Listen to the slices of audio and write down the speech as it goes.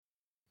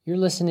You're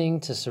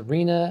listening to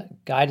Serena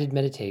Guided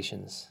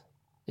Meditations.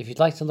 If you'd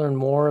like to learn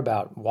more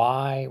about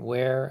why,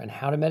 where, and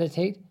how to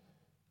meditate,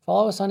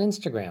 follow us on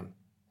Instagram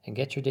and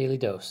get your daily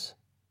dose.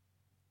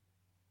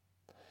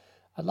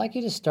 I'd like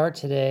you to start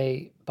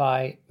today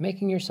by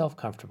making yourself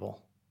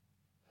comfortable.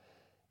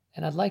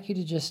 And I'd like you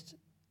to just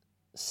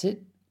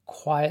sit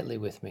quietly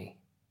with me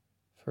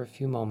for a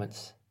few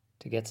moments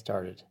to get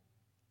started.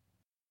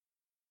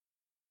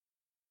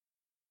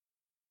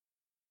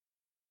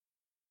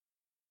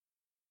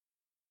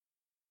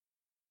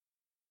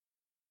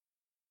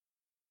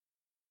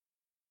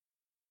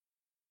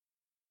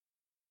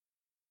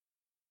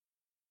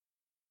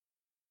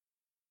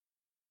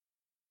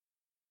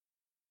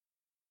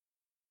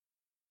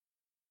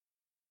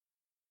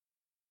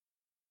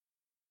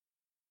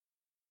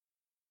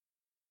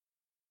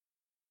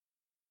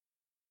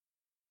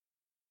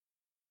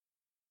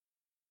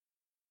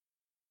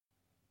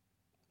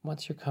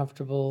 Once you're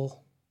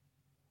comfortable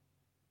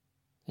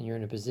and you're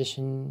in a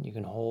position you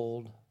can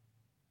hold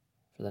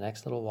for the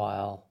next little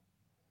while,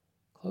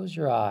 close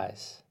your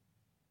eyes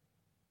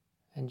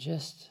and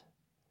just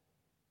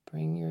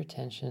bring your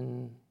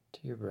attention to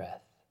your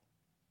breath.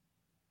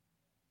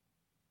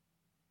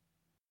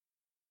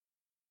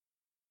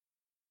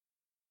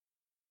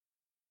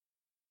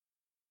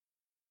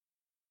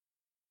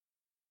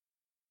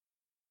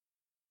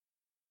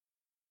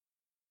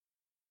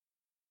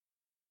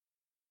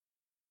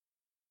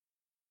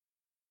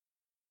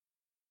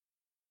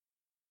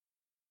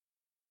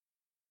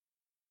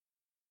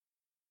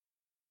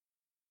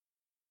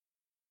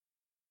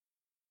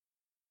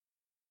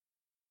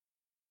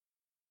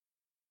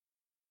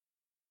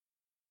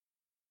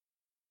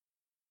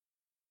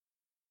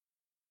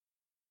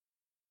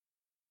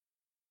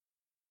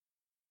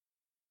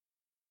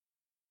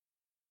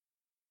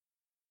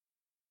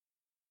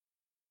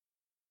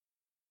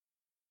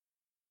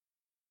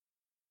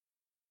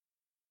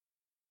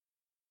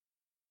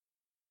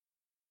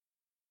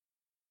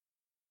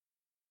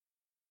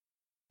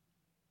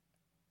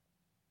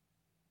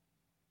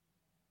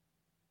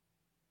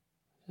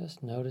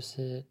 Just notice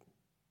it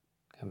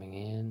coming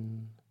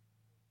in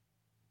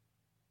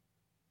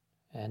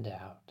and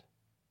out,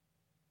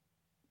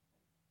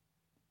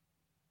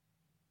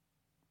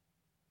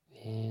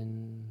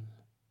 in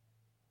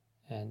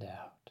and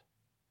out.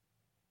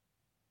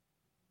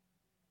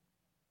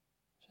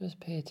 Just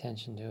pay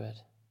attention to it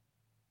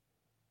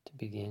to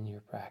begin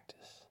your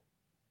practice.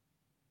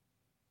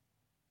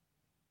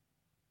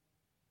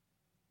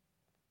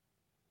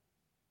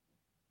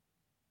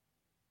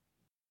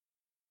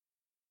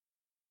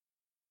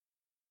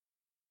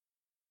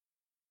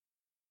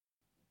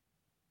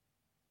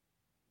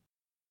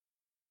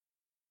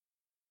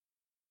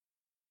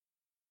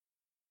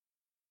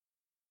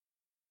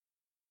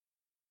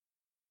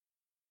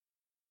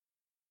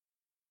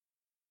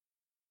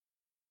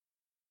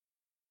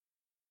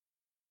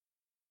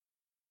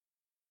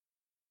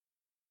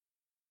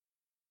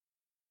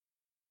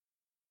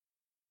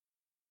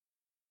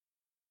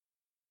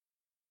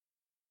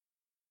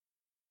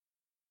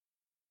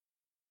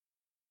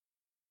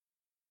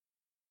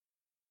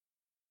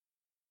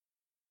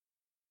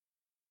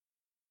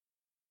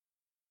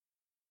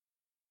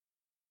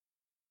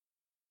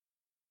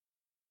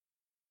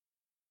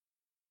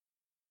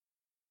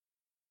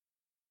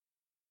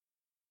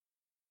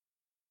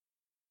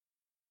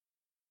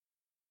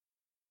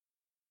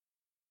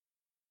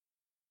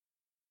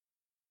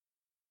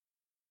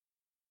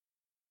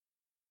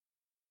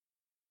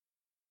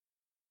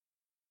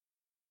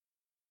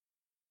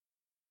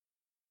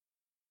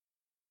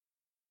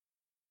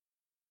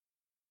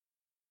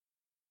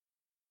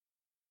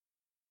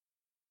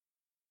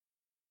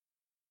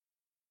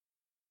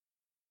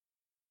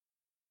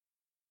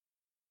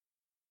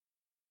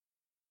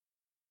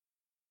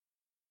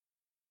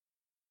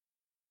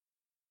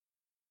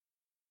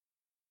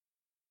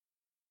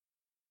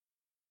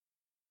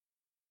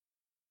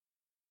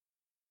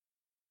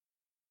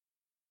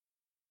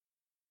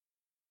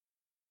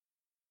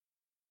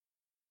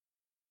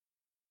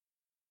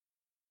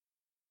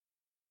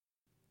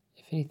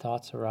 If any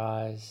thoughts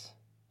arise,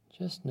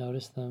 just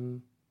notice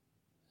them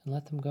and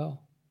let them go,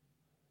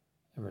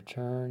 and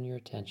return your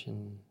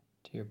attention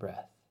to your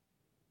breath.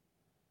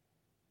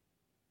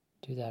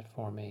 Do that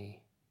for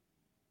me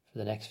for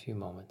the next few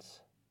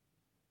moments.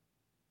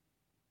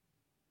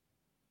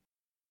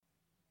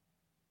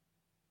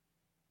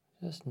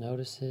 Just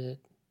notice it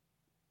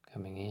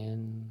coming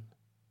in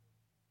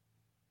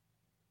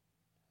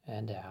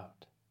and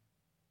out.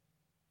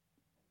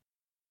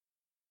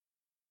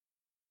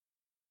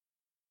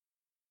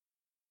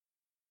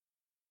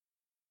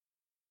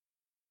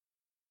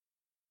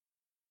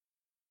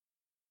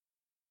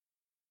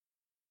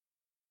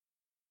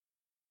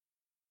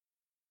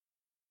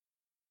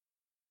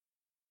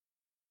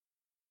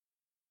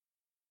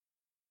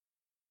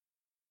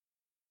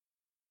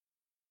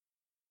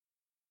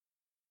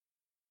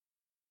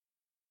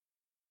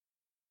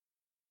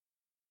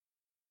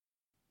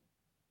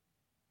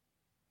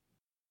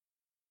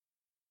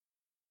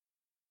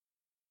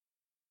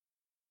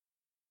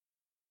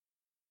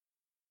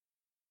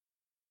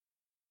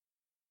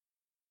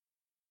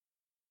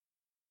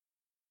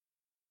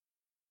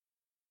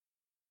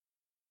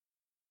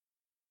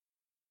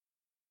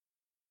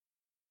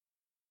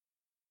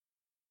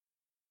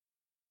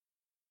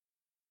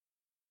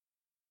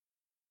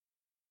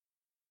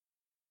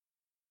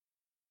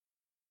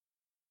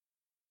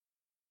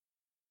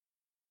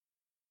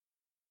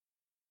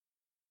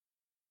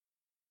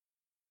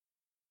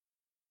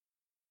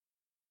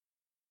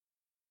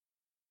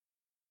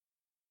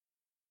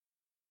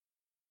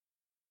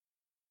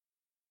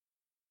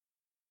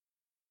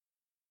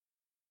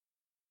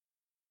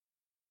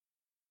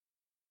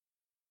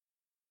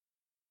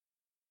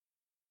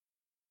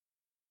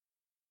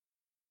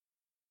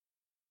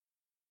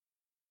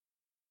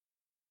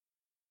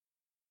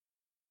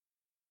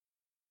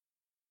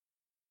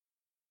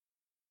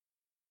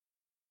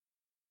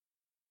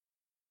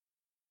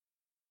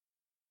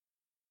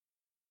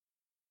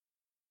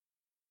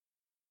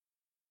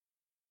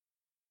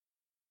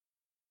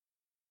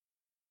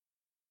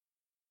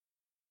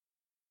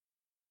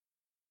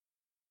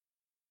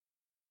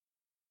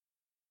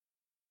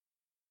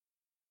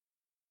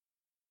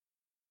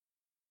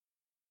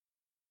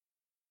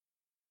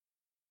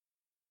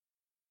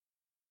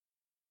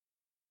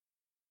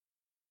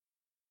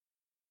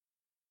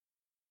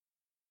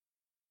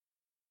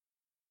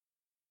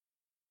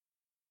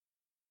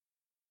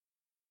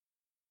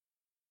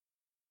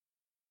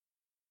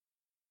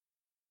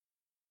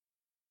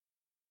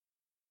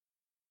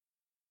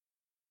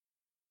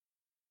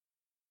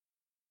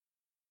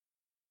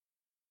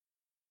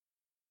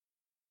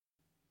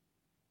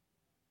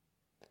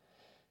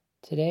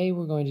 Today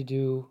we're going to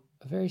do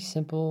a very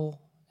simple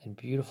and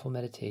beautiful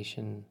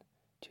meditation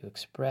to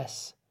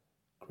express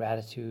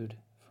gratitude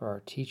for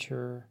our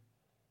teacher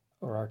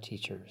or our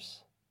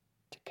teachers,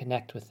 to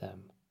connect with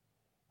them,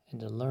 and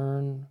to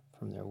learn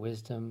from their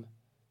wisdom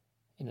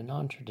in a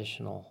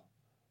non-traditional,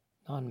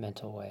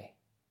 non-mental way.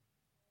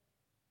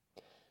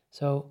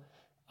 So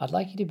I'd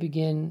like you to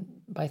begin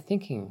by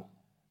thinking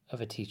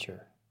of a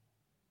teacher.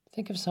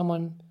 Think of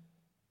someone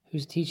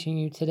who's teaching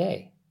you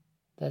today,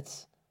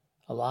 that's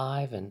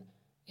alive and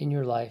in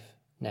your life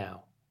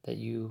now, that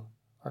you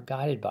are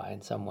guided by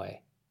in some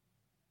way.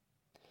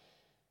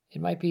 It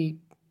might be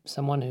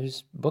someone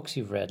whose books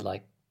you've read,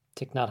 like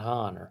Thich Nhat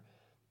Hanh, or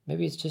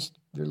maybe it's just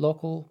your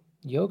local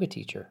yoga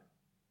teacher.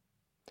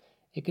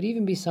 It could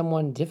even be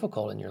someone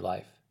difficult in your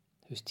life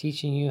who's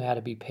teaching you how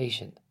to be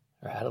patient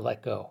or how to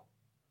let go.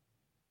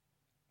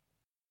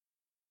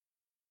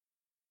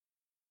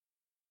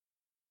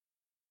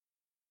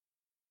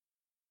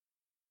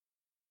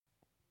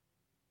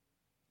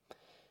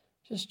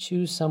 Just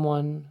choose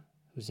someone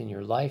who's in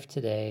your life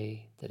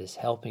today that is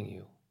helping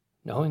you,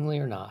 knowingly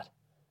or not,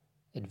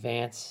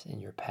 advance in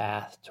your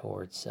path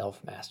towards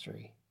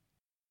self-mastery.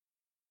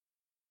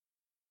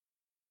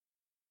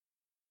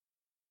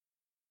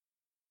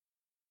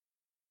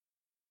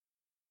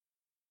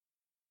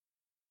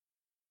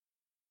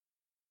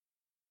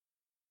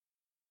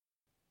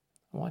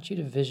 I want you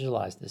to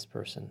visualize this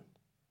person.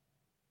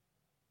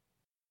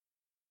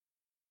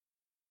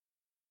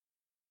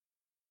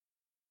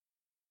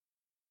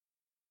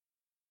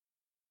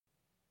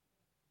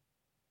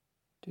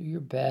 Do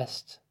your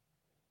best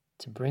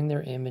to bring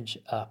their image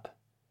up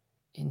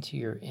into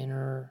your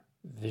inner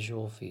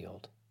visual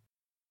field.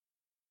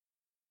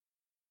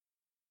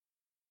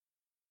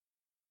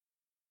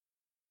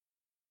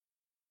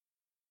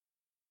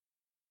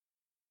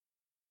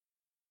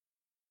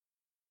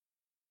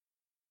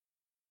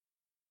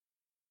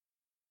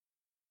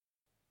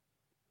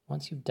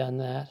 Once you've done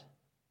that,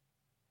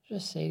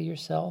 just say to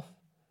yourself,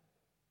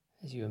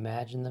 as you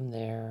imagine them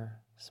there,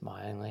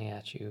 smiling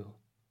at you,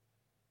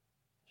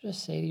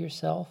 just say to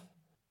yourself,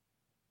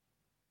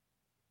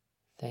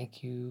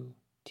 "Thank you,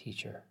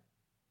 teacher."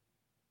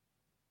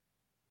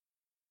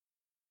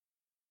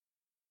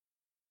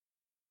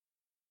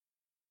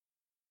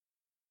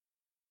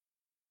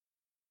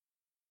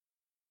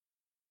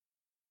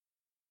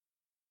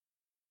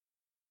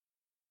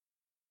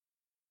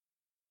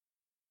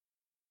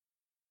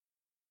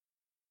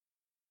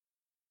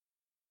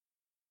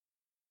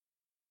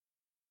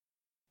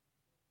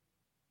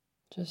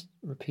 Just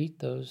repeat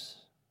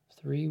those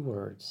 3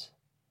 words.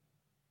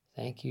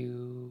 Thank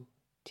you,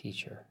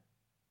 teacher.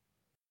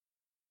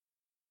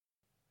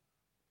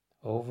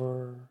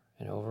 Over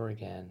and over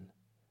again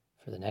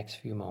for the next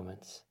few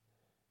moments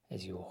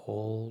as you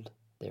hold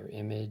their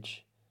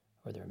image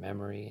or their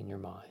memory in your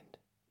mind.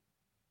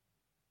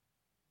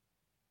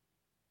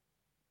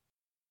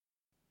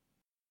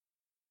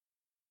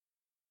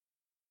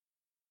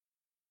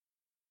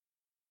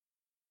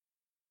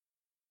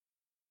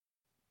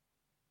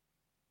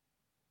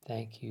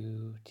 Thank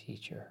you,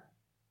 teacher.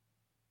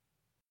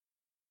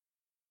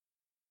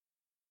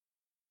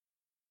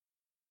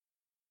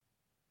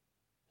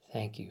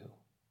 Thank you,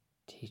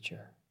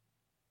 teacher.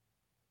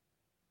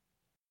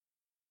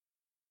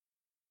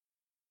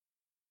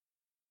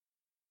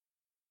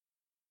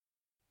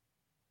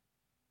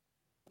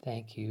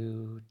 Thank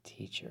you,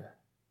 teacher.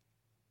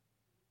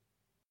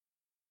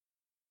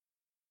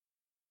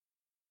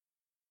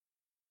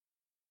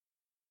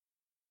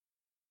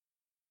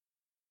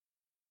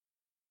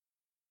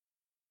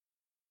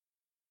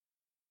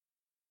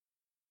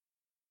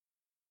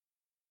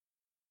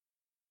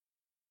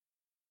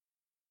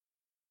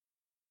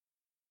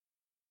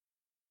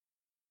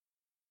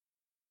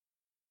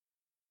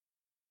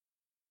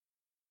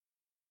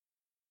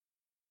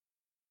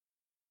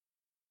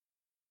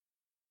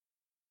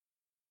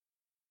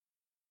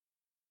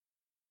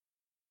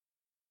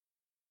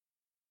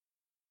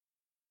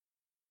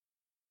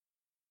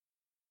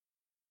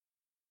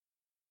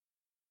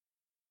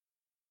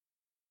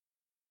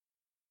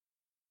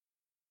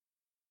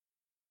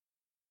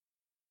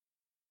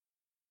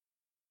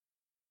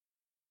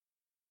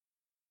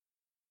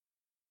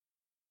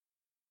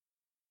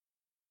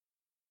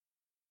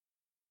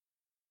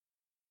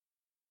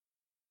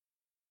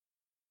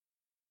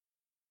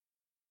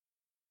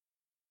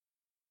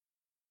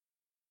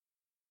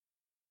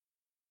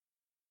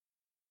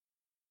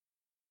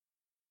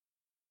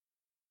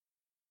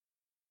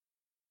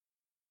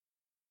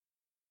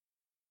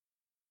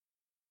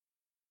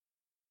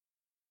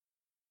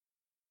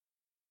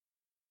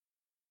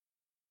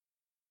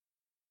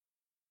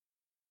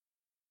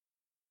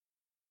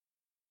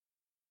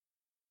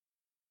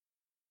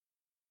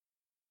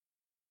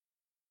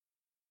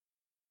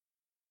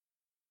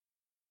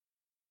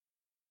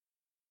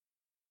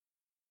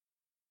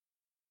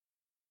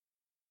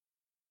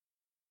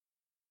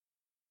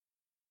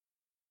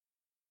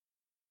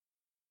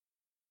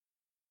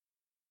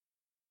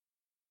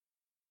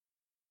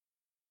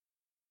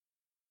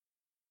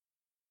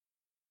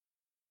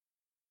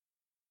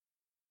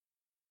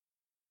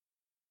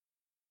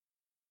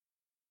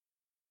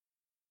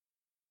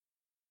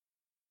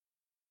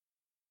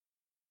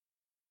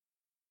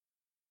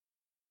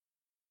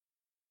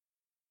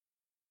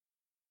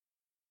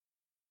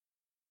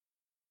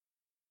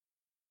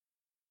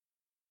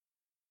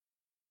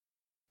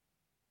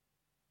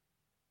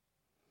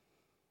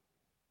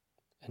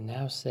 And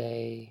now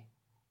say,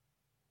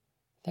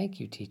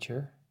 "Thank you,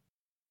 teacher,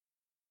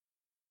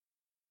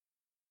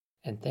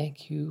 and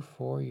thank you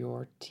for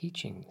your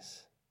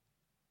teachings."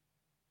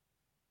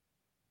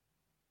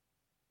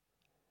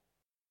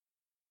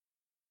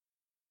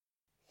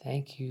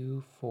 Thank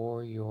you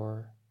for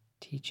your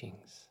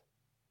teachings.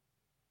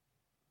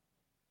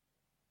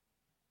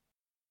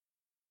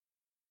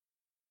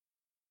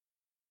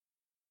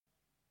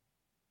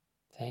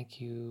 Thank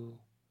you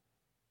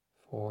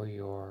for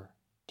your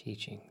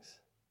teachings.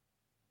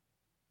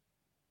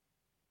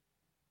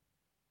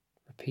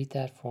 Repeat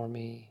that for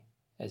me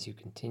as you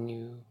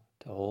continue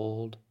to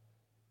hold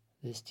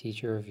this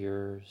teacher of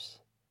yours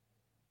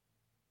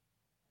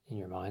in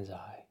your mind's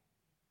eye.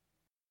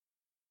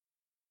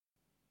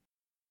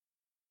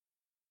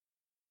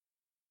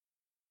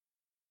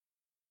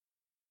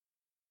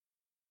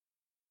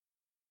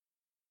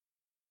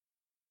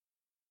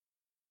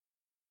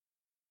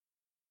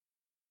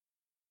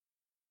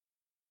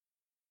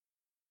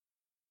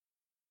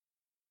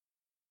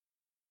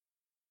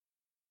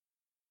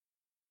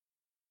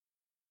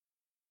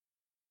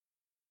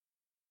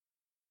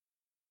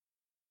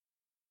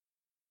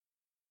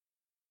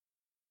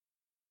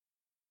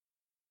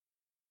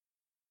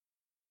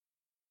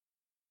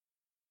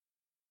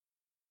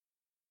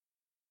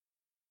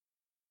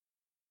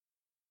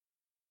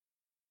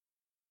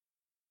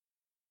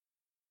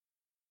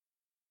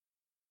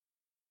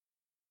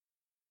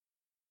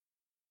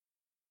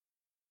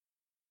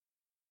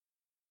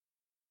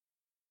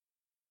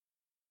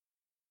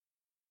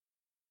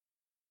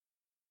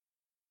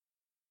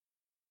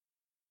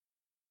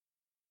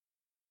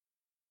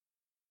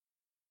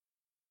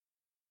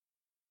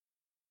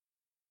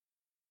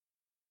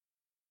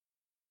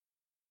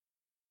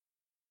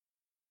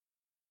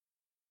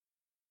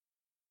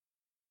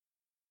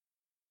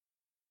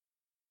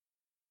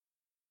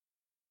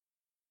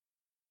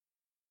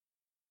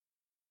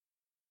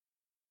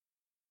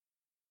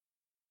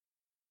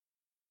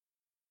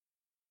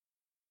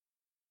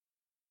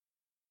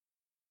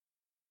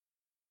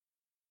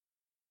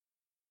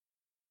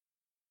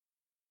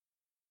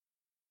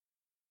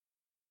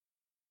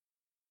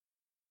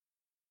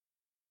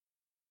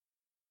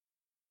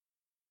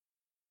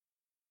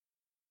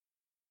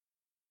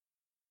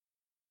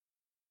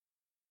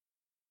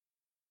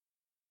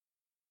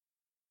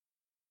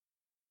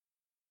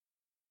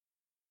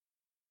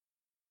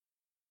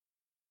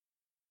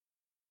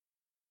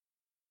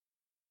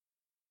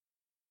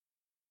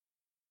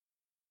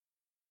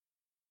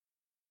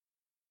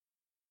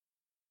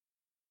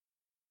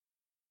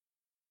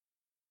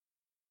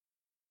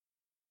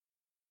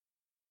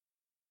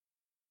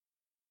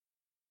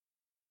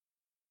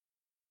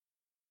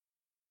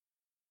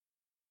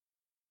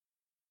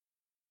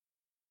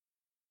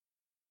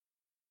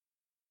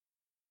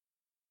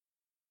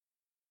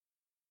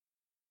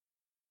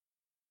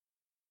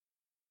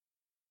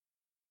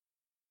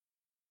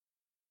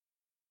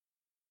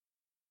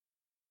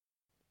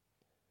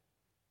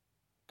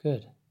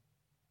 Good.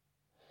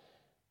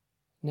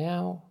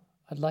 Now,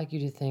 I'd like you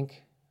to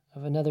think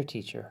of another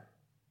teacher.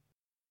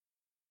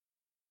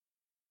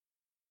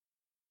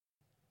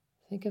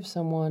 Think of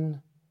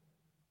someone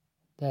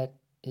that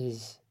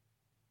is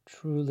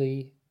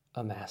truly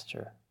a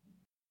master.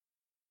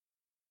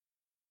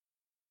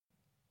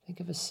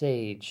 Think of a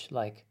sage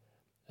like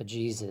a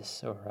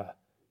Jesus or a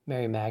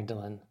Mary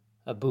Magdalene,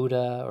 a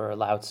Buddha or a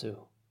Lao Tzu.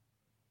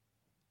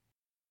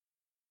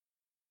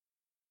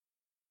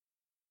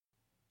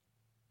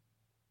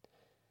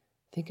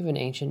 Think of an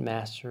ancient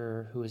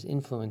master who has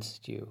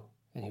influenced you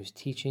and whose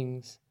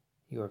teachings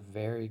you are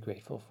very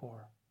grateful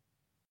for.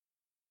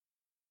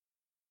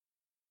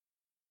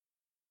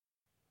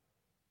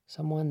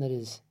 Someone that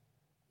is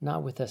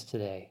not with us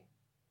today,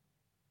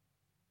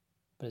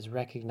 but is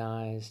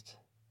recognized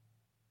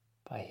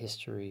by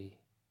history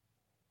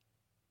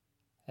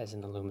as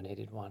an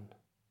illuminated one.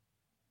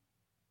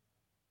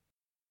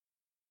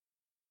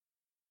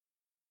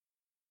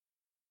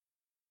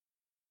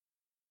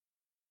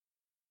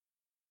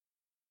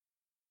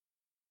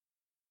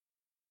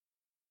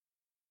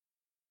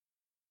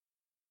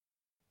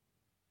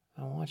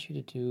 I want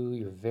you to do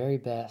your very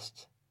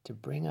best to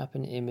bring up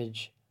an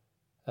image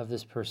of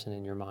this person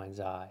in your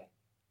mind's eye.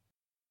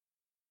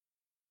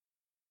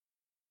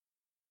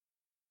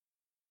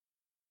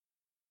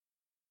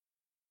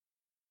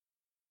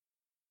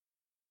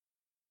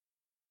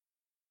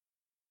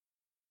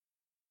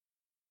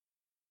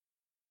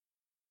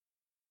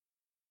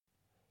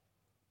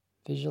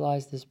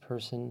 Visualize this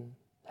person,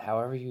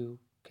 however you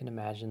can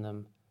imagine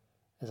them,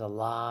 as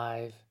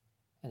alive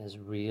and as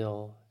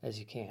real as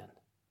you can.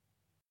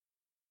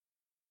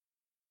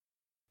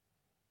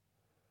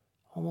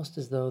 Almost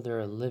as though they're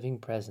a living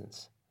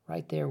presence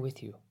right there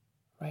with you,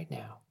 right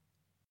now.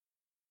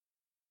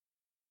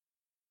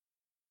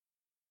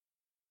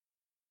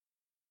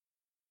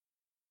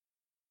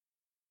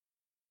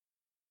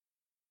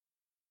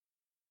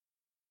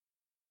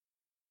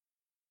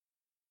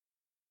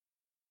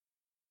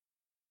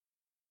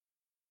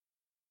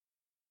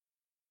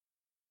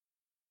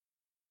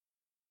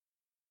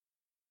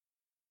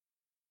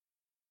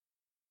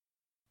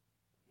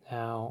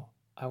 Now,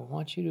 I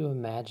want you to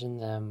imagine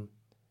them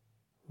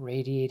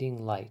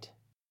radiating light,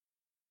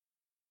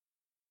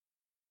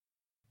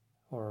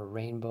 or a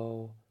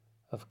rainbow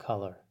of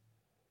color,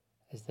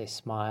 as they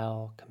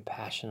smile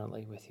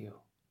compassionately with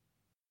you.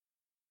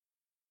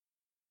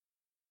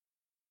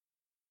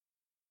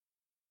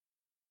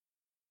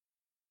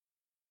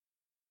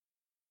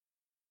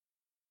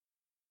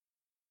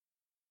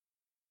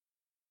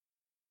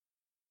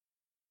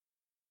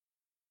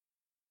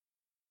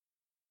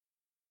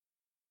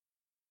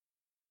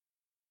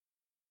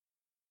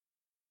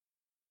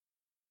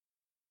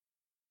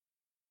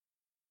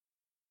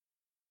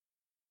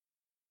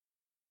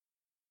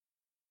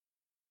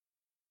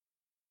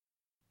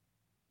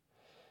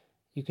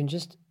 You can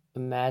just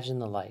imagine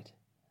the light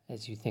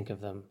as you think of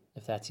them,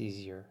 if that's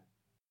easier.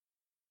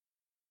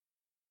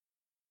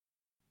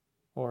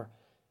 Or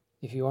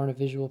if you aren't a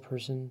visual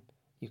person,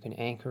 you can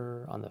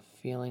anchor on the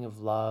feeling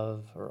of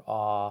love or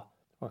awe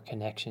or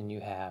connection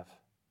you have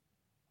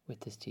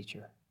with this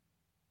teacher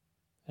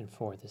and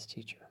for this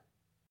teacher.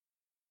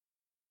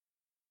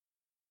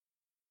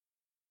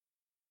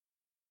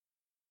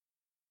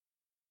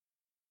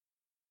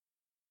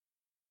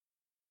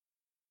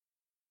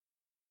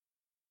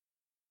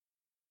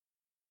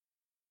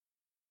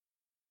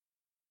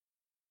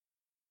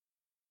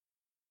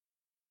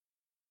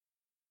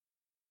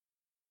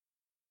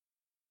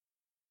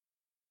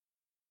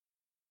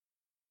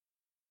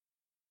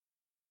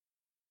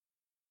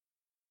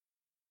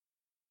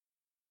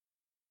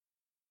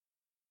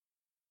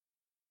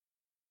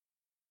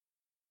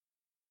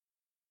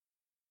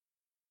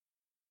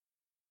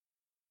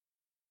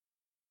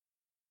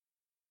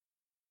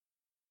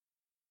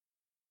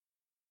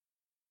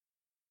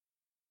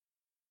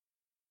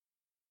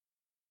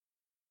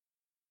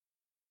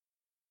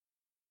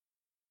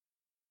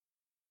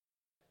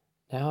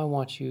 Now I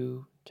want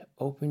you to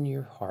open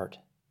your heart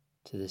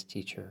to this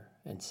teacher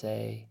and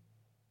say,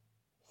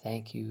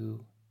 "Thank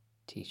you,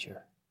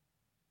 teacher."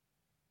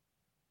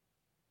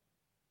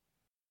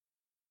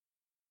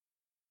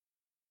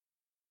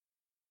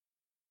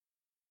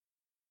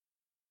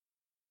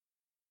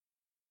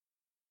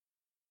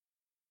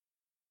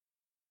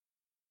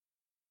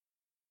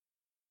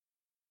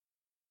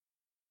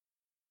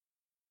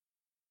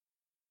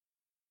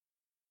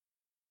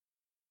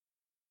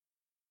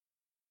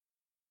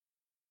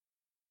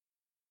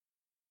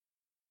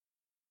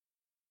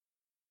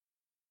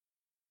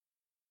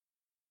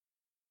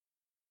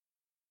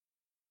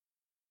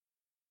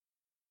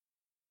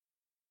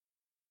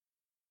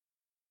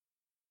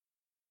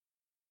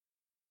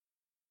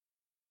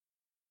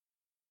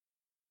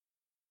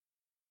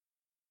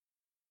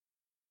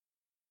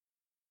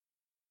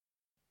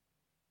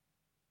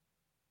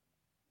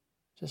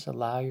 Just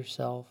allow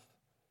yourself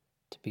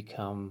to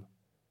become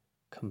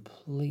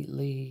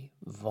completely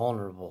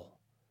vulnerable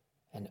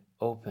and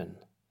open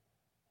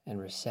and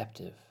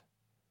receptive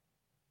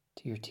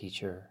to your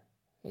teacher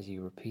as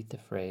you repeat the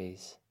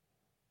phrase,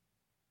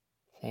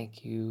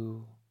 "Thank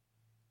you,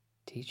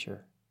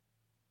 teacher."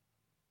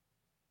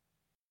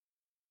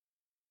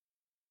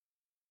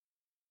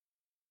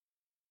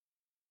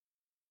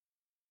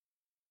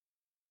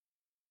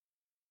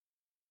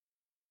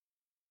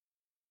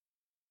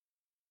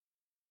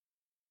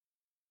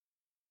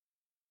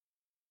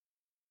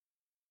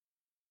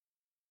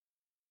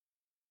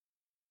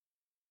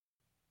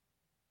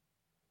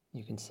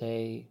 You can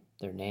say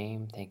their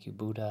name, "Thank you,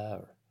 Buddha,"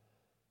 or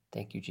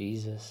 "Thank you,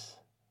 Jesus,"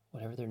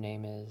 whatever their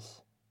name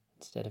is,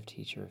 instead of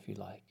teacher if you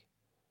like.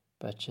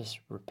 But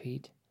just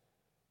repeat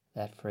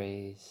that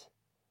phrase,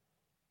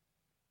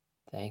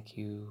 "Thank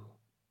you,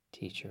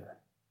 teacher,"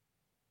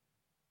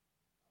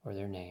 or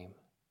their name,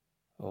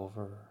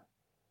 over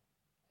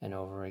and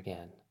over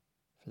again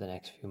for the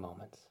next few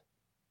moments.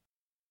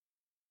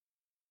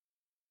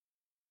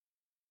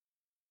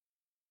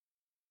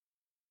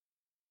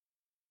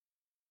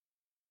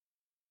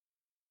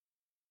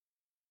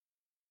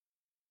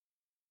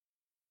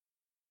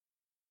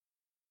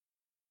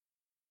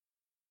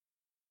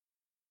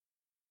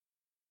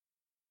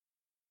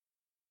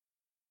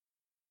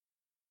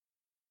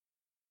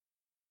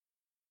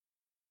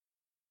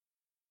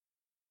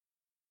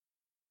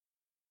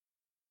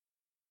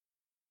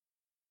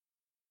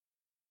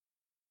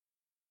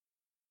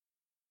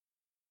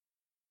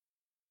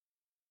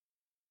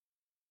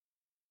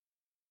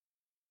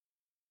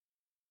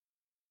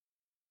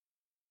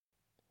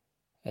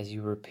 As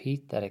you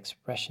repeat that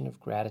expression of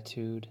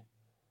gratitude,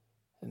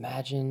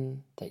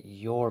 imagine that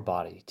your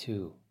body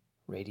too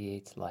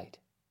radiates light.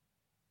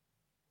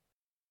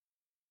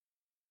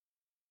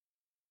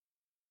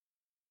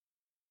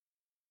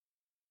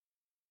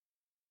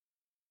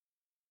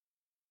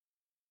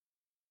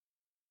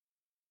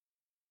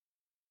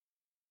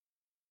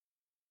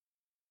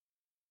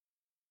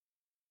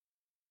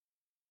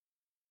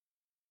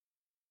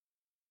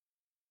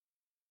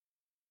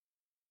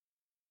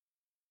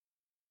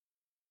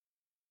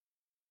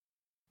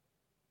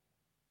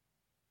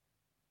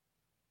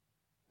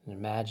 And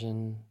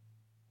imagine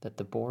that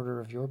the border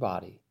of your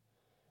body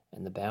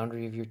and the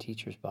boundary of your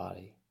teacher's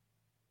body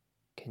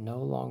can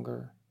no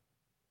longer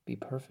be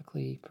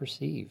perfectly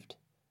perceived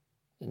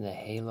in the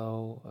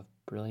halo of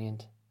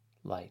brilliant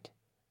light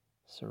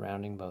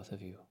surrounding both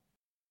of you.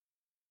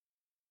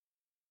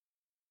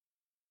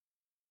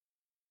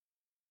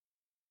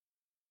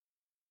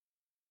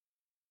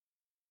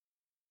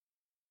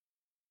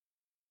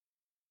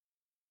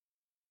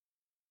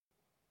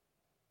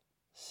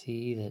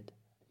 See that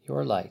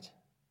your light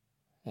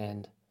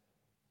and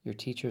your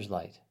teacher's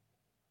light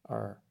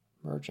are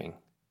merging.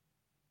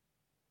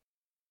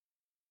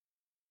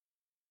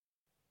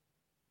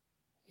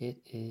 It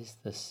is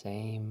the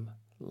same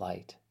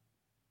light.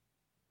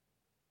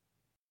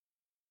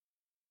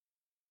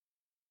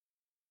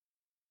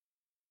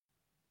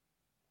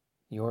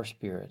 Your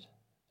spirit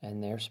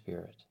and their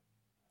spirit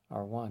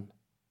are one.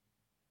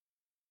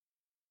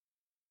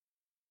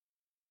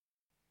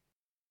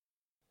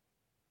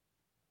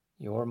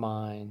 Your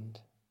mind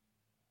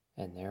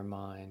and their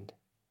mind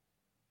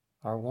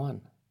are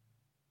one.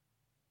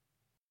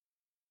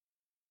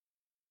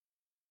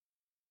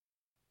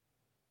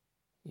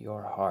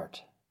 Your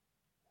heart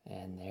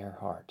and their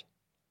heart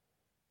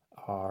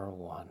are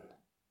one.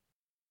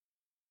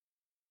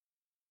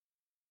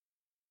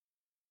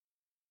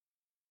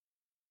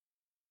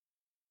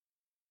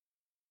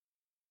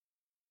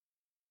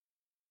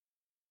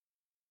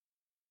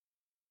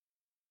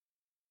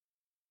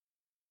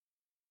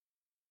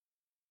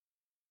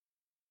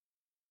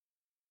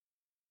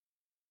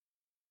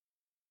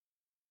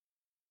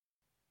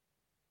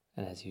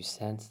 And as you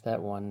sense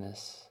that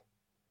oneness,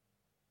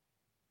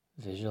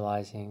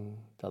 visualizing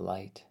the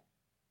light,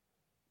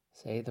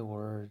 say the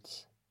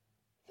words,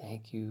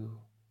 "Thank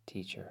you,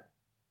 teacher."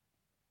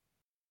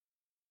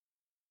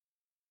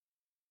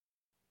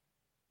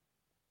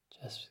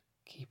 Just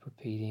keep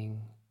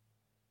repeating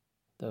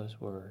those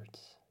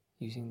words,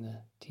 using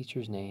the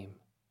teacher's name.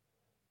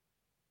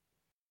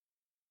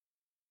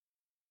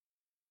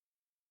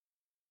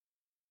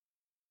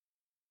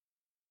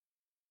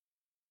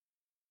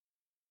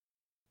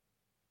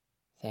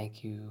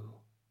 Thank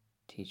you,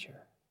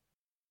 teacher.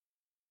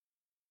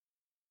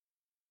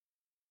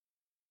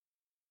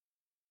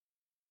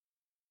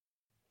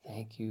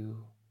 Thank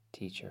you,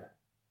 teacher.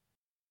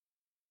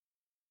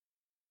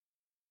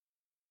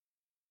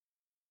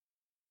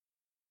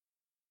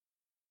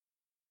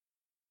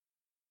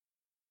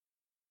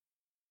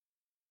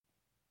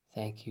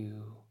 Thank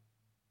you,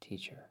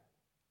 teacher.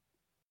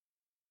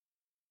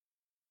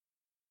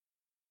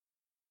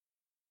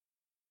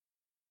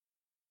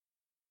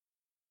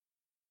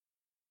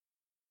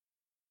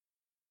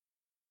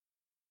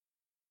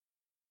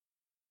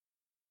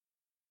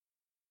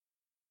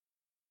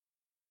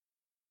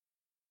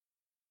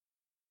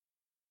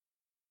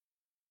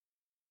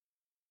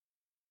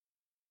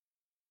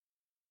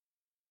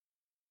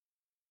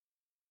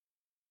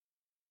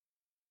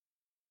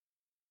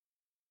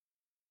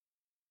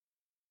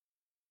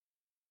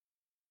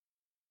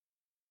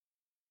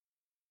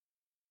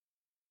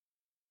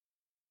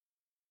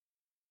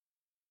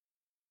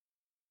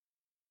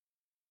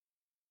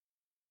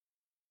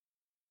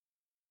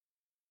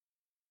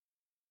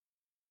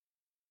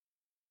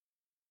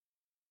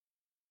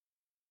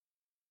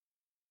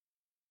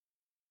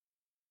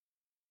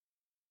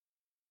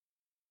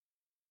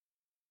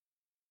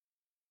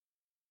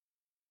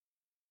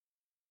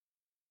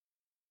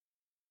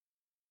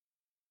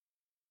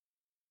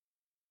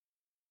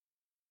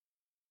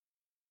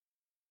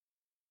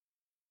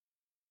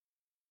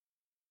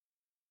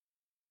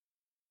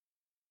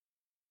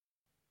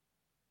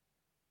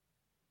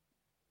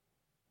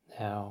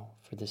 Now,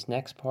 for this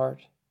next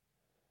part,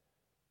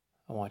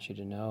 I want you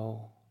to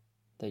know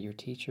that your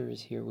teacher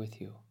is here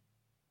with you.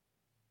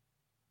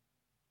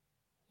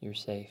 You're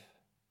safe.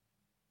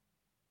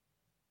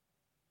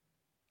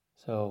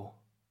 So,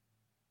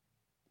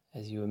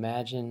 as you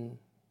imagine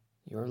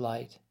your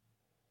light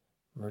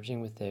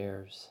merging with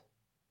theirs,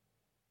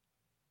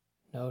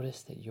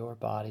 notice that your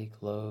body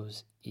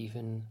glows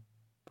even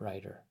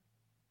brighter.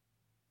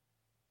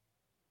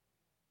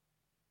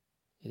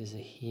 It is a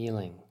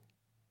healing,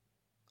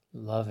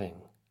 loving,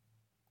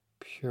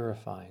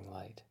 purifying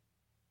light.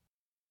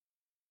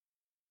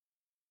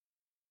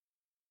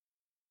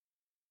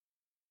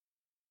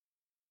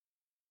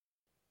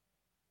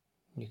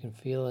 You can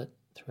feel it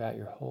throughout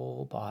your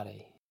whole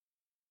body.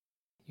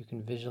 You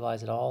can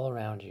visualize it all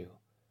around you.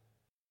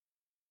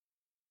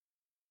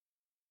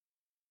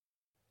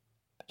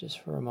 But just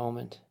for a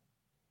moment,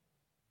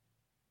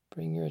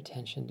 bring your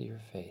attention to your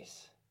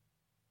face.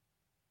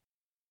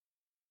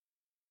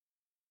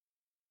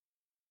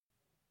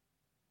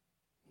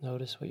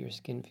 Notice what your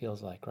skin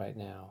feels like right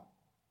now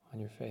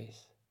on your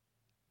face.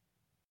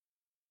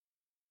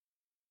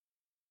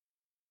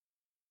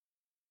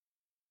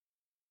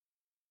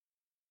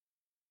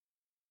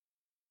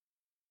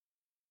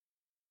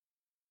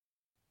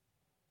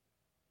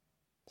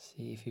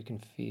 See if you can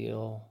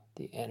feel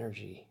the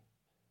energy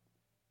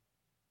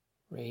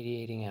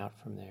radiating out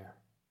from there.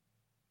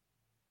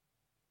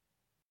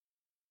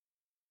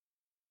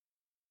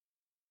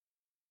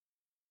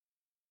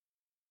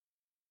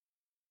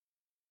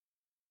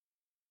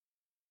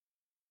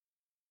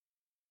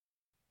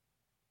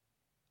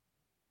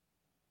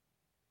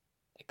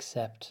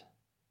 accept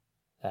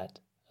that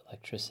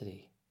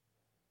electricity,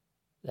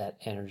 that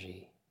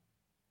energy,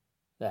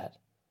 that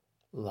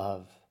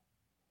love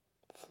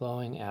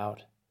flowing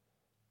out,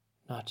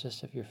 not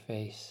just of your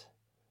face,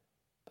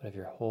 but of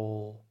your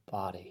whole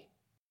body.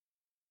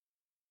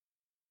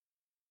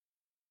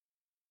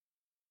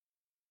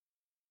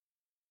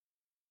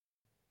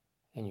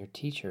 And your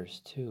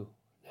teachers too,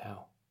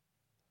 now.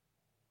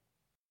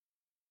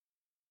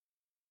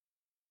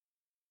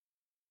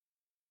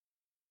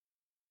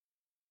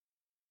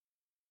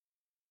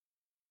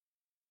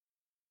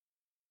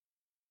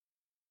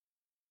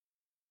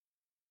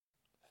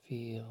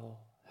 Feel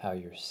how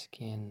your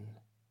skin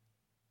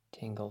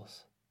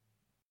tingles.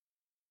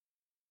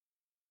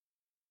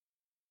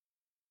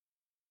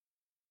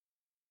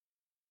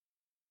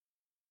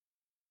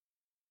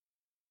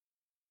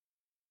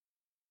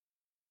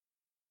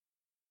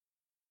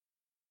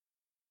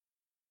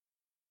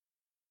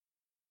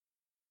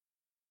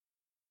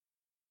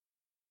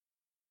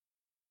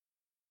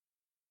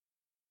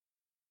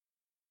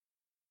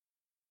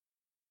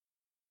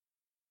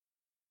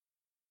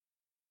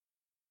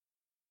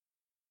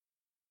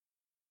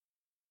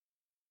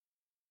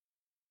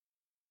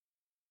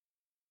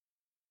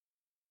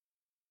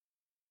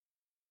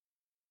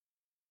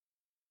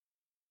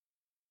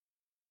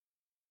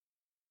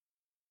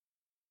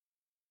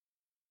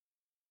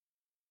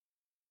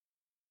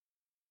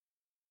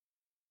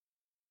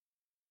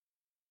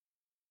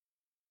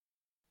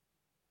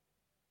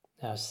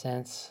 Now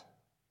sense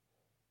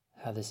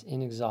how this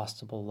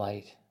inexhaustible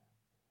light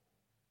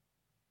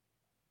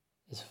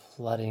is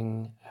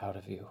flooding out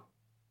of you.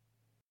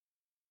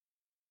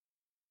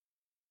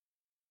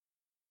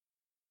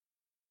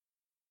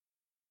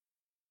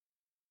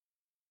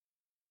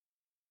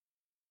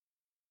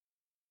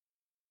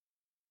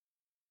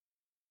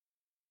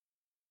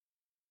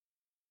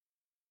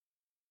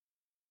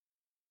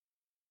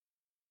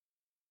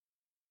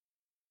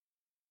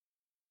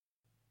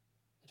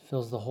 It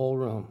fills the whole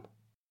room,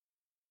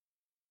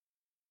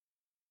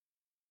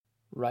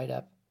 right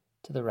up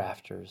to the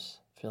rafters,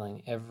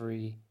 filling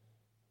every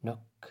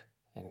nook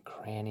and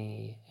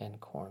cranny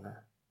and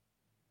corner.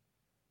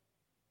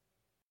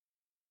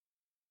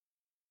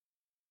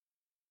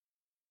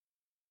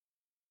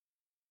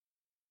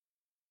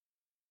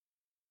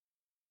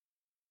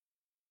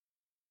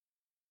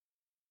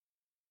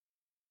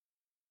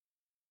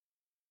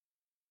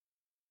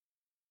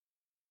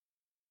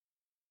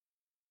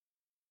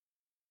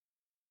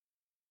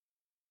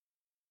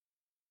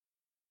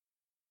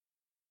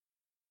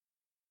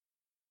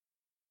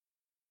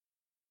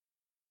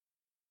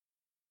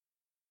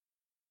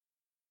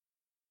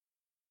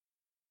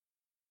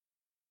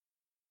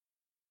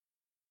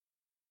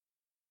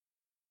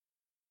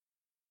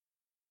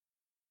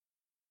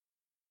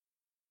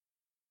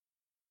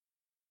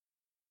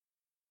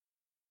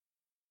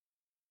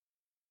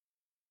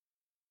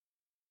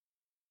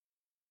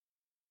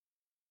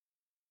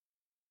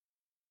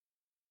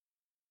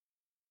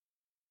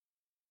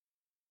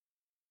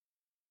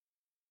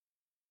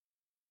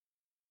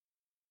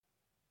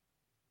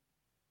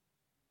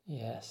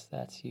 Yes,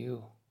 that's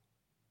you.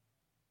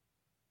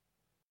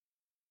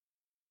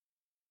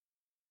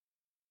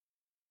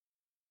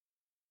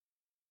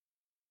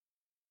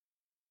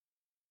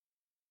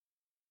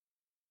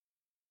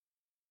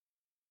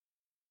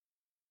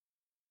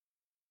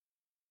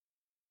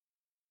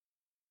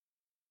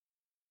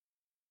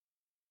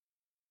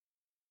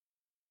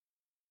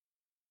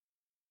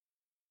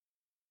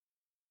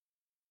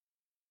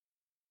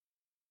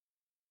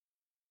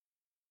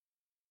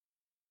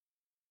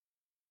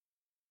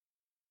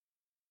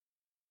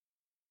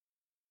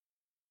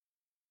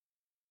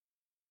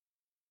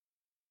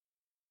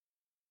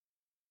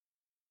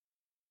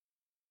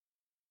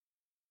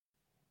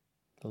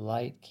 The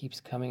light keeps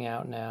coming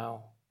out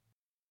now,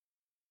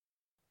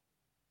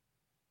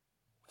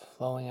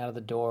 flowing out of the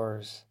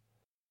doors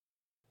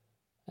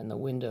and the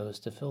windows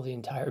to fill the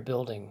entire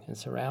building and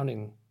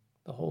surrounding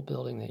the whole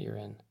building that you're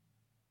in.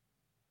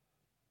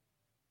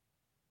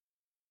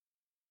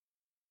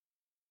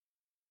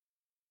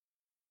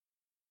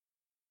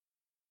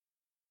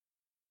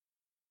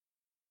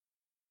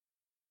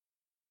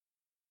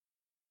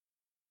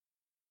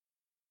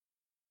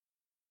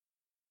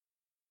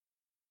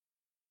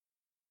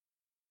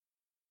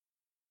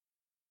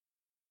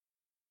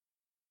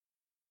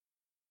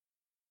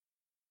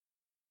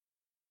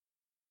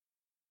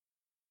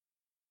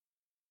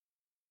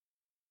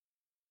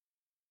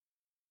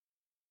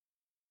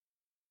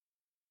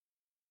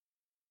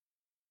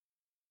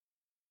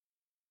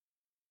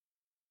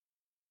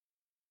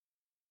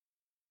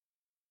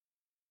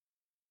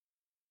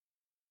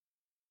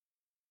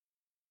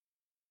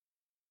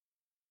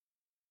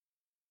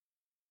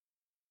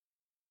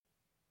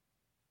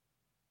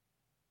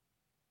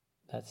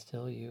 That's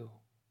still you.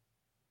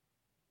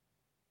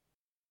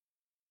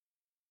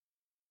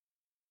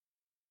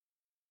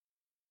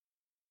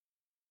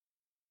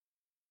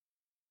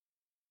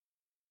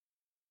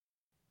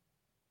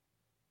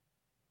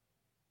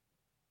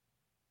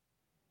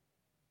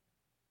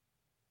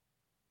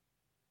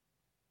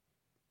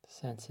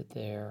 Sense it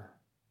there,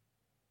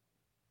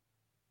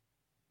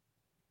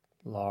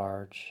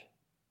 large,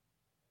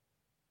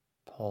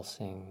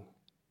 pulsing,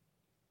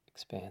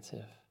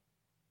 expansive.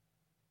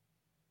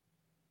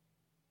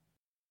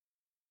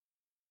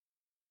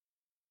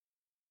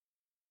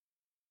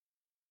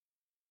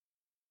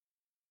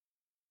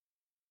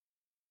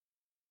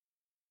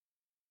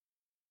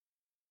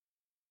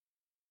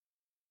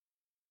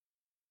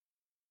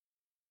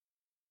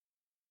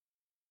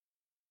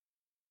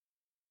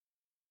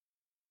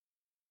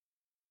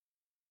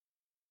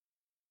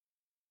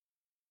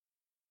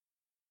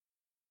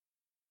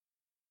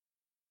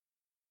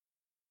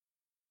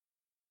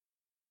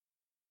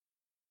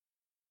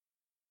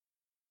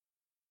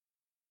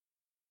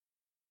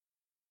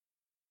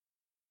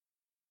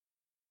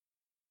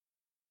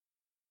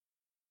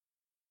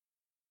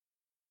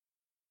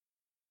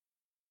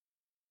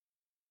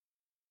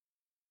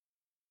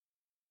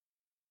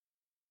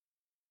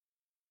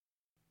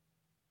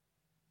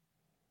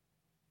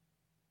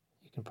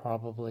 You can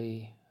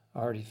probably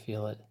already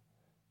feel it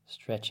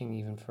stretching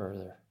even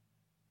further.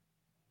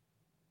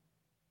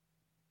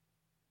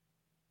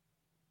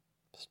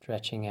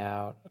 Stretching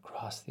out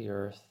across the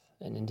earth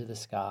and into the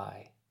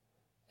sky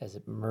as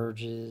it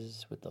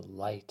merges with the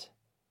light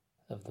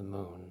of the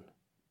moon.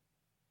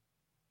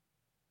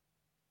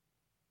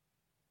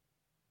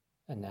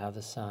 And now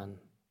the sun.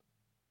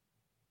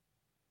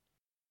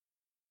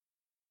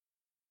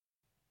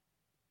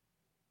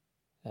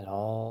 And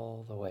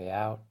all the way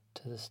out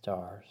to the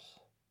stars.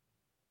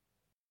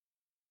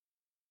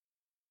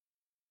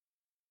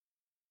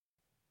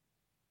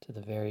 To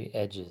the very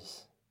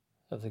edges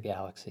of the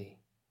galaxy.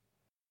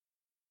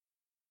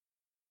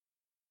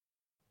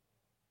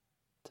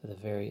 To the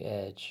very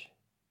edge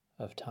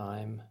of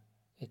time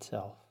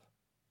itself.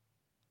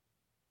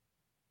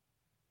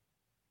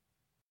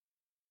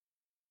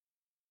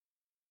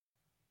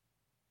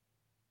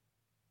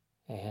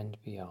 And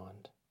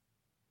beyond.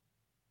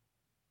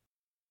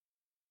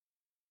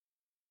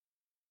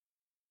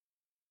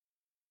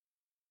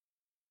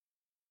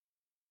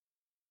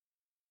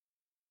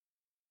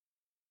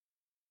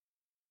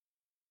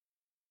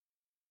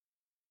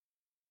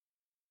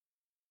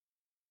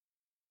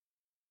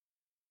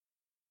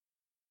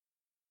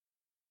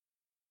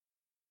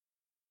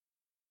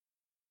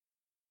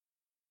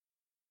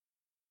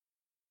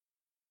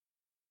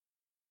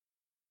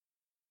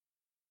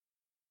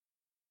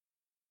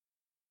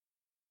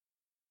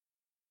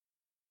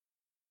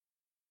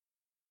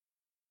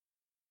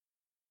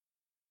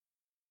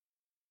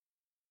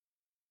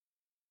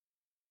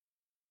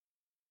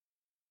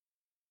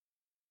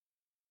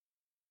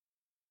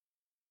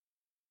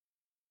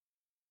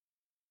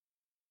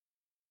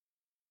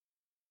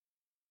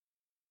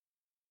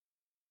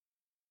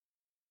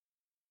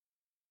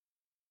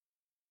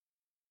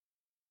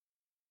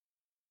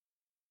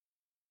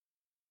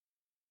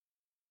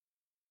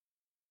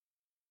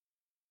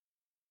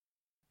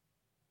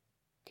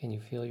 Can you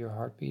feel your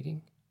heart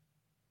beating?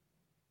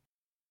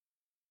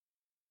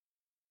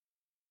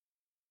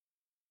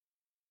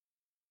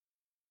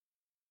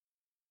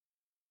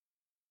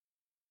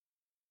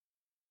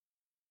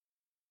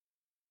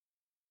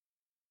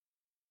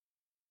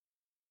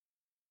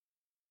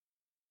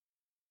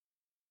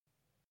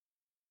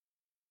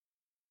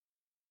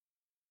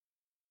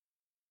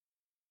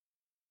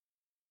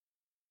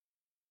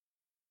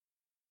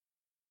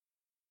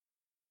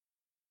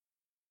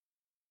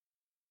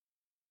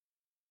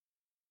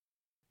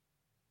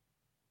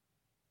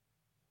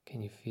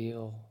 Can you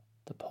feel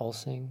the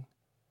pulsing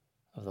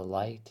of the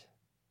light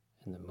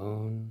and the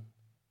moon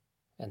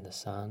and the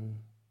sun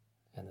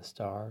and the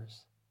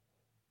stars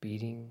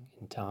beating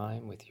in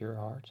time with your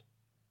heart?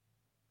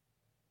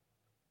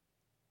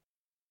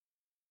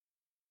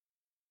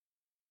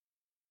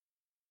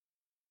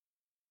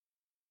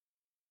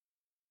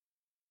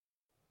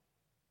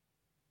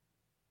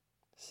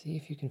 See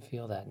if you can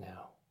feel that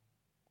now.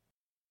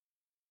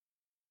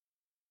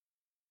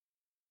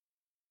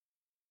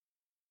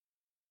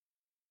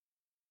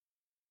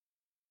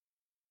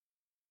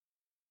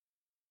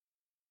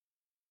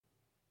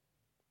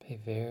 Pay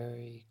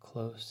very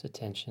close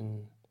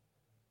attention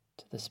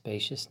to the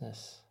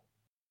spaciousness,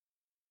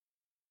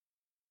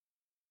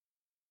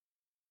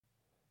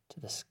 to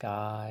the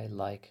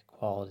sky-like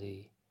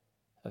quality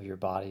of your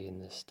body in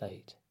this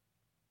state.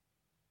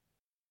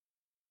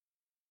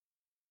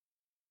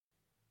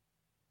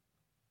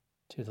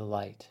 To the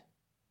light.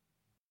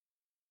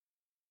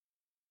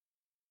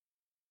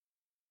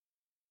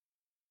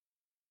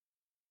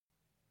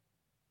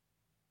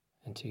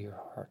 And to your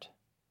heart.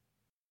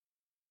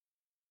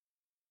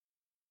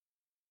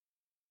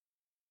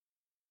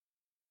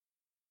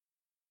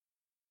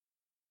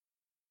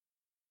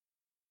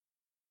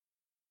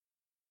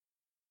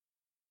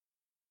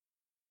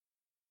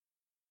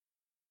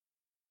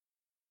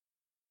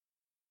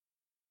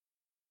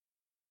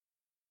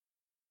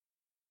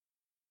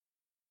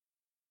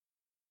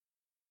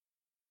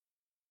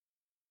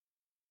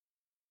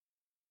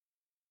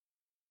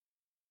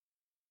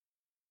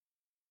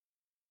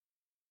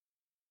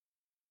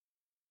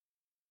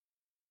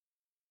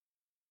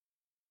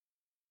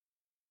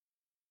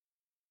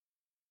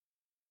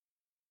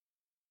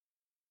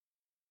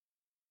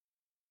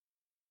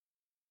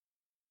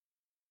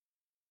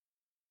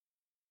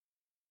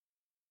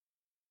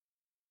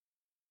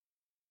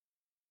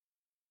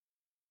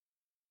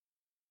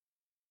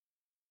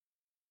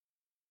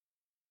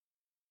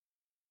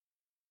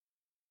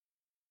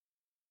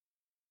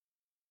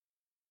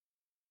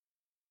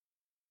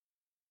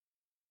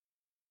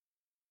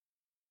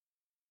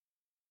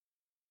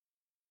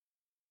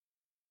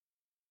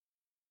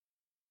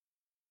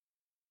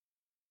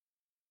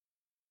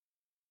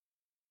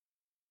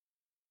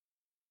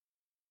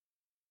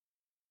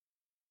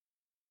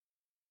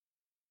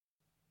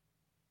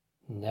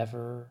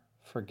 never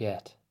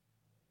forget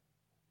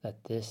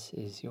that this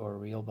is your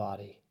real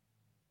body.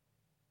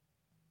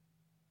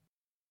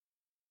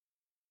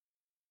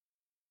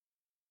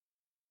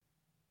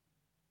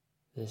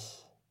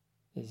 This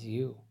is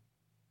you.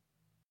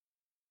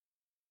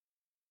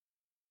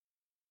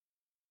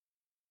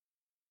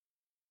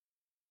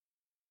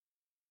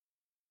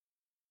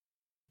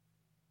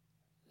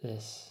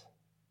 This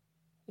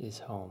is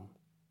home.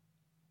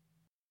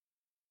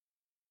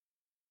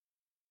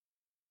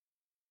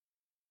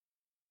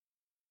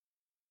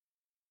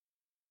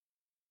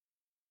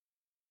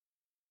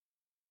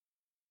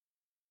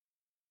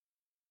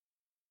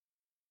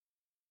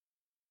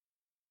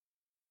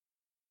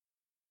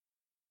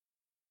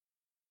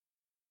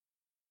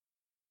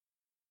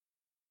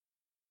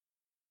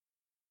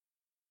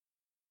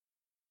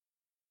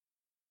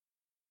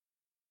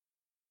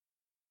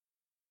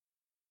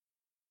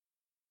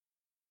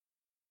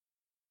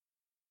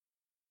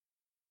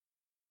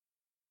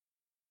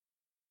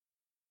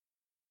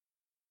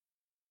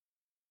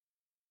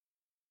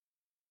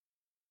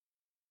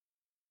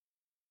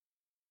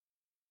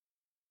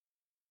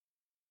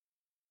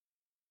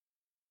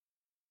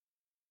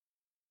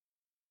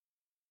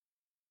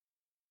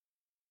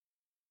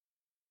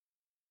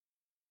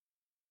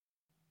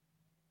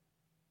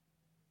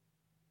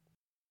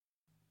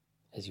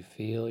 As you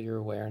feel your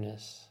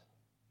awareness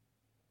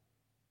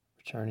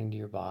returning to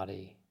your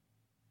body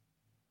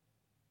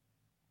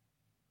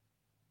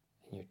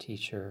and your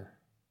teacher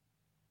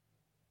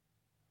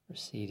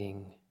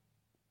receding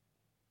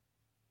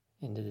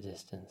into the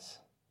distance,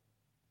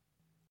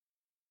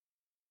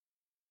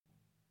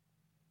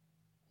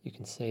 you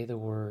can say the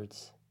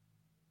words,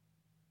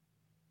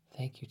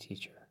 "Thank you,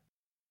 teacher.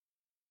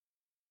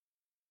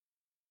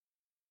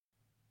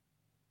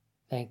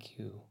 Thank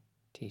you,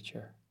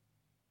 teacher.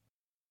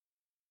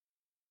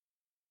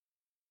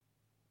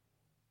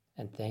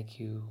 And thank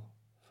you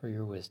for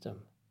your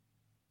wisdom.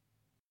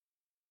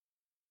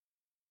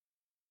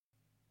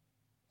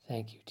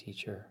 Thank you,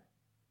 teacher.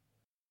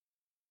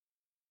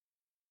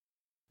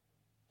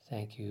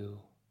 Thank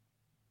you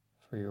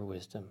for your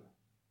wisdom.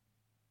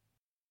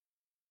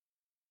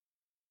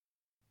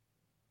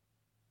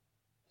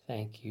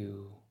 Thank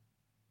you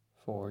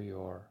for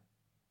your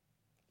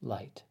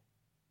light."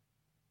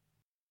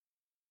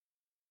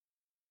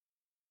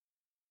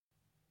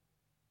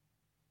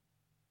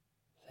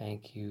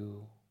 Thank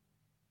you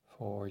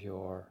for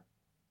your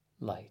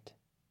light.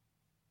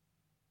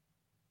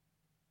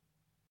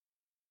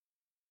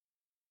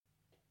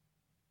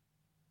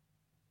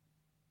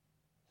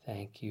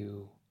 Thank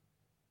you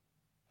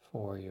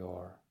for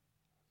your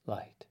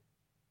light.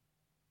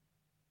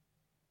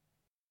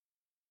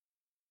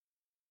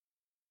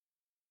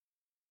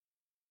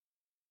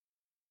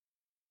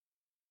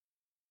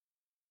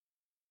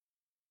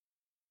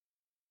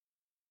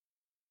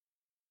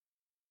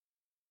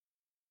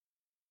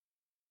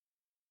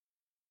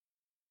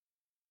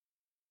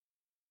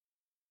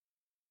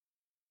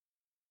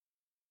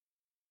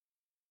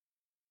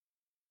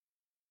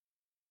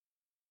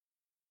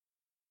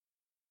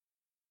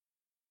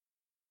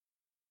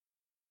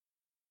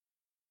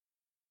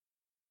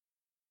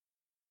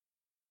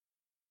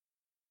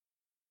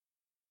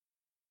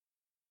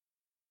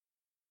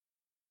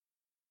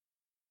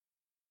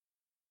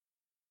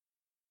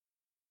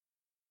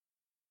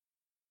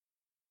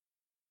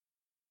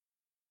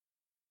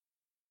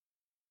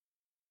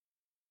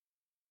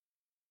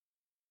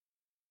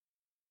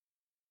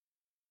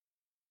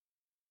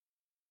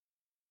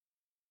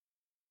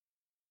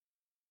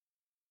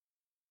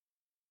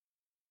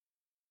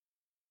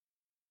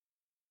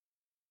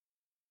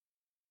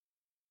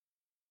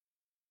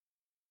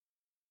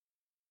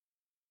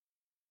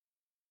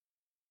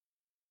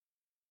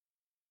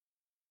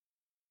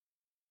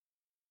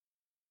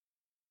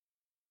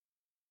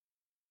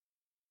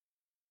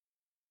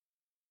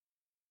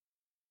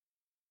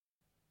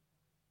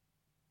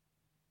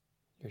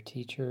 Your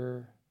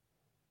teacher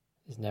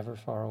is never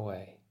far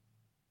away.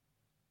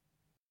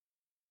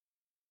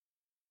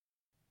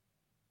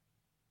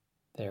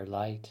 Their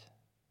light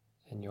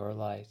and your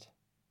light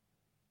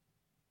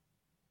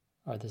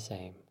are the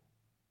same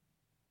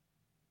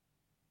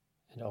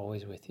and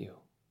always with you.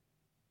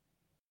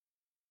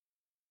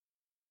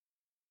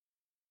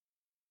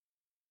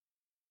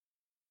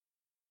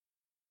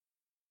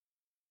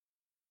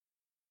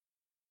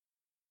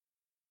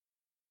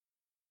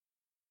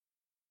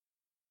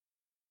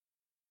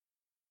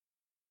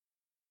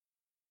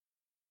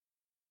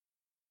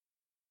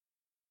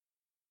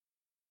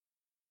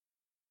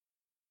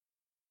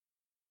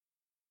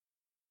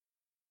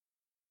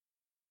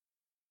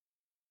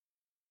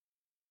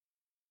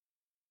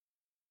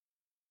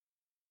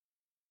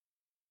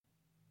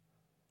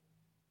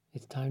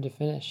 It's time to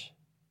finish.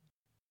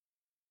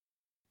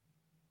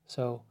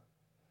 So,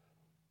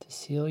 to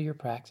seal your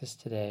practice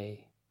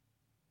today,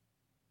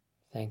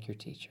 thank your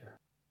teacher.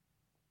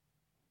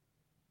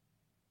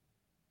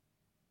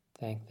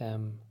 Thank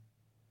them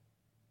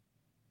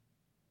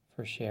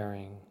for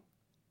sharing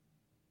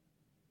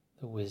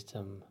the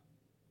wisdom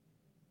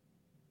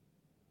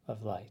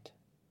of light.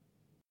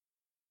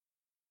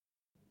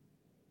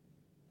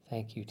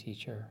 Thank you,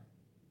 teacher.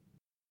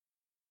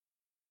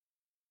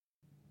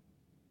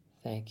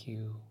 Thank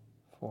you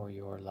for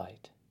your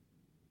light.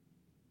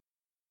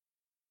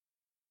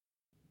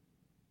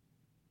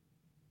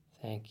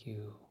 Thank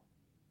you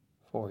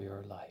for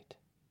your light.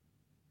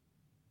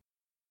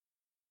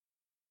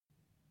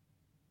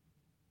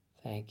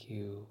 Thank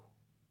you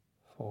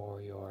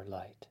for your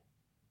light.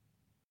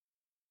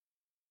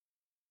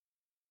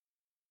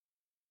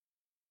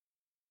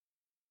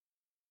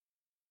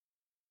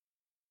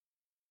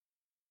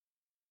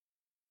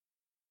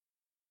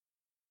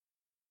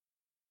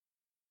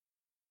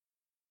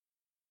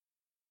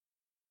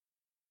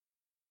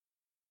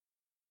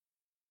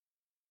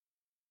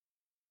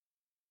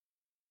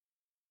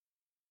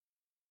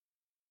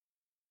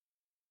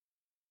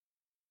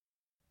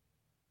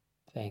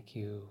 Thank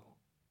you.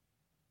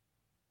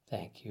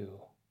 Thank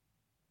you.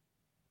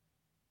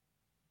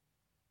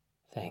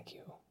 Thank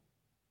you.